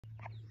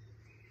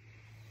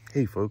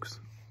Hey folks,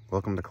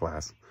 welcome to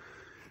class.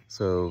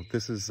 So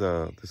this is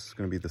going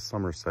to be the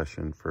summer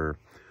session for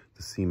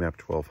the CMAP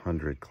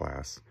 1200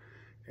 class,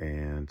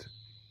 and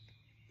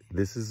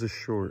this is a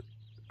short,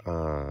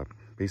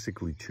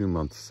 basically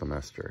 2-month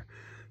semester.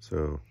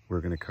 So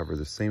we're going to cover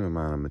the same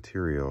amount of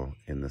material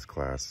in this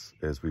class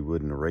as we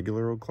would in a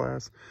regular old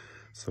class.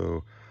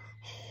 So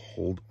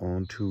hold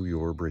on to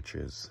your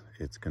britches.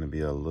 It's going to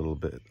be a little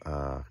bit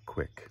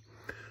quick.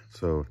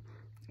 So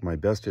my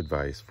best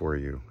advice for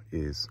you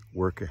is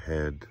work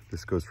ahead.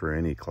 This goes for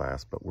any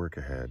class, but work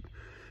ahead.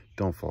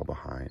 Don't fall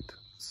behind.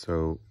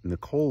 So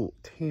Nicole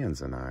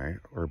Tanz and I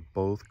are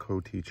both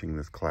co-teaching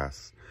this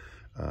class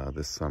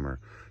this summer.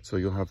 So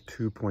you'll have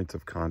 2 points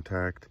of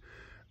contact.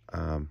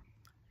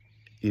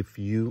 If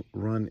you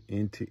run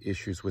into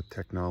issues with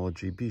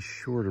technology, be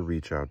sure to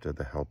reach out to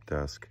the help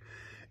desk.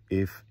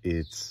 If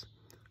it's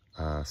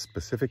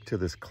specific to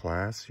this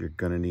class, you're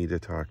going to need to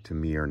talk to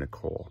me or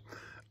Nicole.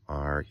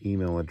 Our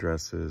email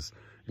addresses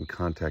and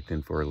contact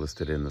info are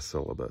listed in the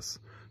syllabus,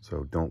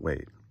 so don't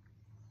wait.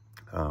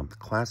 The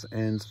class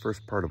ends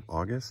first part of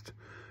August,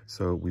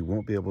 so we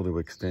won't be able to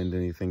extend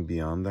anything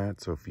beyond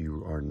that. So if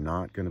you are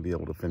not going to be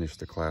able to finish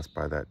the class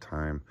by that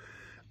time,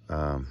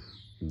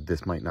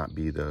 this might not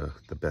be the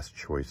best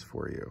choice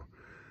for you.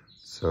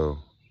 So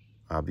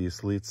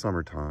obviously it's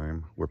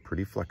summertime. We're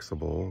pretty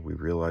flexible. We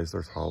realize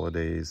there's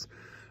holidays.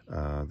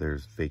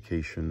 There's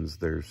vacations,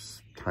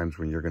 there's times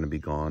when you're going to be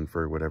gone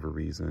for whatever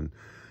reason.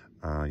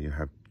 You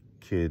have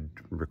kid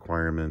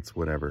requirements,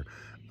 whatever.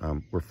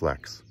 We're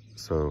flex.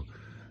 So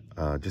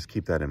just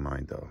keep that in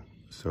mind though.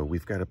 So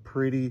we've got a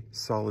pretty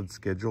solid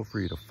schedule for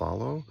you to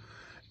follow.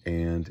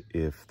 And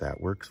if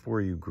that works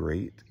for you,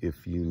 great.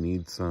 If you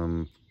need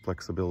some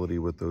flexibility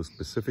with those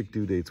specific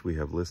due dates we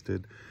have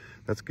listed,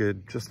 that's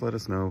good. Just let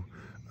us know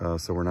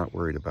so we're not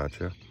worried about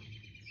you.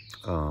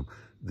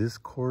 This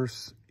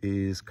course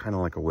is kind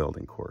of like a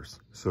welding course.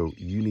 So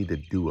you need to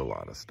do a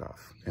lot of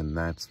stuff. And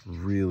that's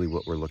really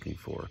what we're looking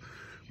for.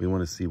 We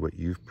want to see what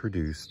you've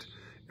produced,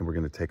 and we're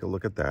going to take a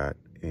look at that.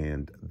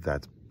 And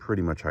that's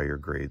pretty much how your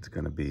grade's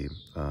going to be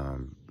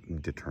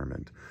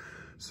determined.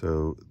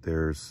 So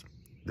there's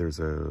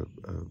a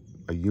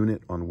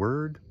unit on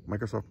Word,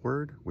 Microsoft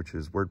Word, which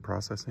is word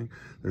processing.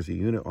 There's a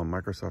unit on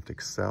Microsoft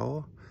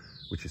Excel,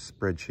 which is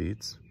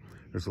spreadsheets.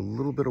 There's a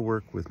little bit of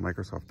work with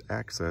Microsoft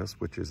Access,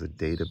 which is a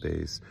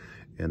database.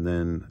 And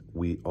then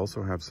we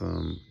also have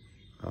some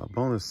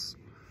bonus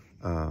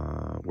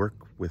work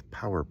with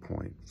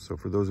PowerPoint. So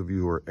for those of you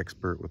who are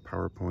expert with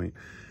PowerPoint,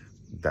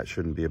 that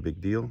shouldn't be a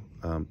big deal.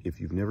 If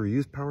you've never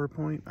used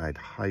PowerPoint, I'd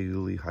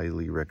highly,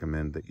 highly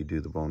recommend that you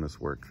do the bonus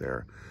work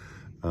there.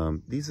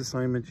 These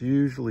assignments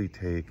usually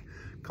take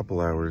a couple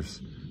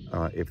hours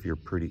if you're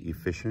pretty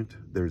efficient.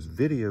 There's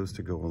videos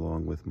to go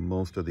along with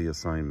most of the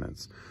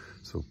assignments.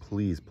 So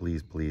please,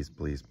 please, please,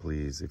 please,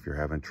 please, if you're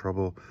having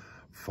trouble,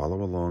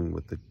 follow along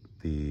with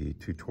the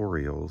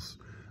tutorials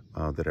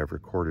that I've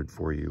recorded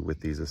for you with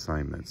these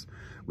assignments.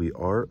 We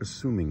are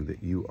assuming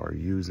that you are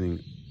using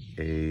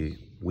a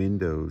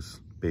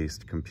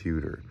Windows-based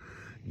computer.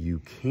 You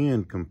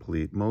can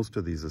complete most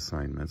of these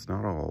assignments,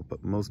 not all,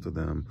 but most of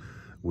them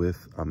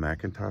with a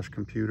Macintosh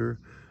computer,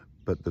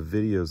 but the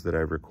videos that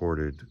I've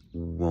recorded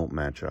won't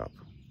match up.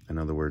 In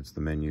other words,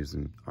 the menus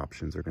and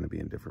options are going to be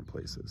in different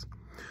places.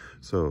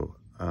 So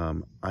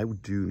I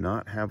do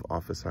not have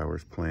office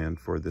hours planned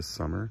for this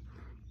summer.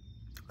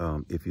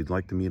 If you'd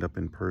like to meet up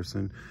in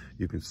person,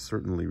 you can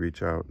certainly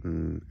reach out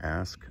and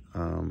ask.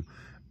 I'm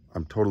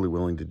totally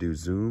willing to do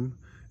Zoom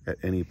at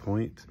any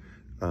point.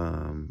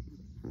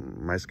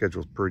 My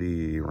schedule's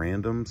pretty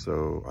random,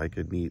 so I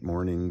could meet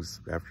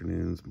mornings,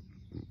 afternoons,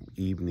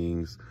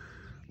 evenings,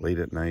 late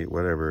at night,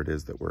 whatever it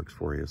is that works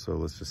for you. So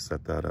let's just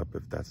set that up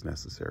if that's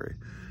necessary.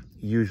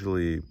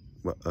 Usually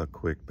a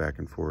quick back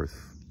and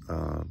forth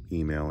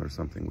email or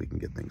something, we can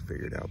get things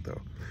figured out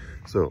though.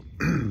 So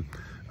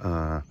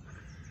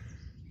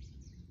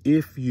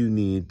if you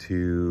need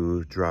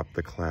to drop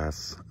the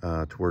class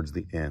towards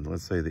the end,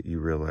 let's say that you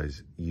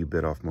realize you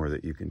bit off more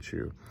that you can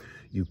chew,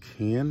 you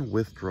can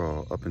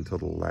withdraw up until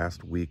the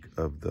last week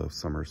of the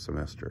summer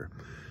semester.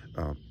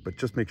 But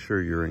just make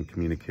sure you're in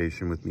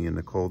communication with me and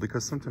Nicole,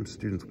 because sometimes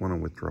students want to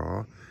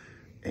withdraw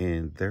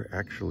and they're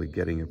actually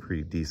getting a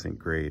pretty decent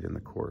grade in the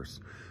course.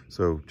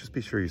 So just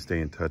be sure you stay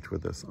in touch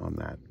with us on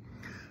that.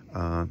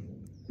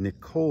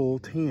 Nicole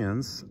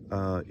Tanz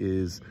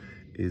is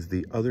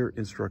the other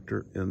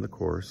instructor in the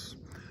course.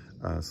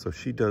 So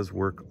she does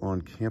work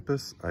on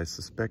campus. I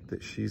suspect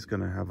that she's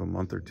going to have a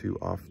month or two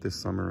off this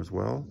summer as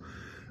well.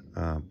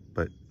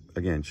 But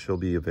again, she'll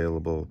be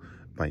available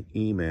by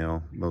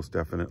email, most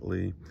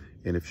definitely.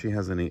 And if she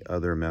has any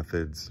other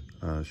methods,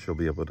 she'll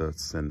be able to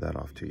send that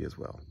off to you as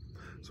well.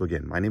 So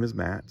again, my name is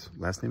Matt,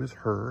 last name is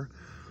Herr.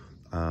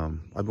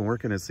 I've been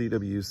working at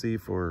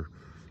CWC for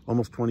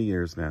almost 20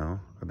 years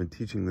now. I've been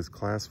teaching this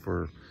class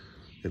for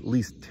at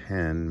least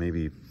 10,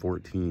 maybe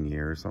 14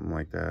 years, something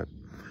like that.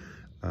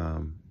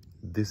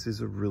 This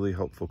is a really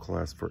helpful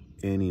class for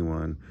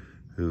anyone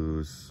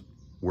who's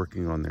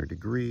working on their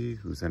degree,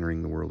 who's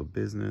entering the world of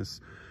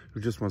business, who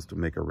just wants to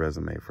make a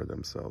resume for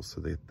themselves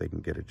so they can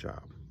get a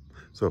job.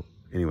 So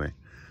anyway,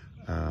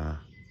 I'm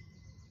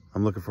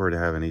looking forward to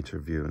having each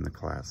of you in the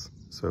class.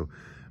 So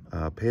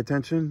pay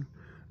attention.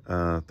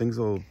 Things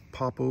will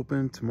pop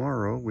open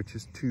tomorrow, which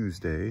is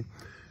Tuesday.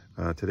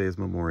 Today is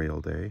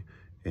Memorial Day.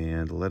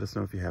 And let us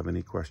know if you have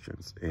any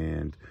questions.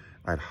 And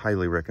I'd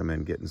highly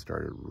recommend getting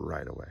started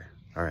right away.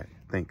 All right,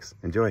 thanks.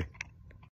 Enjoy.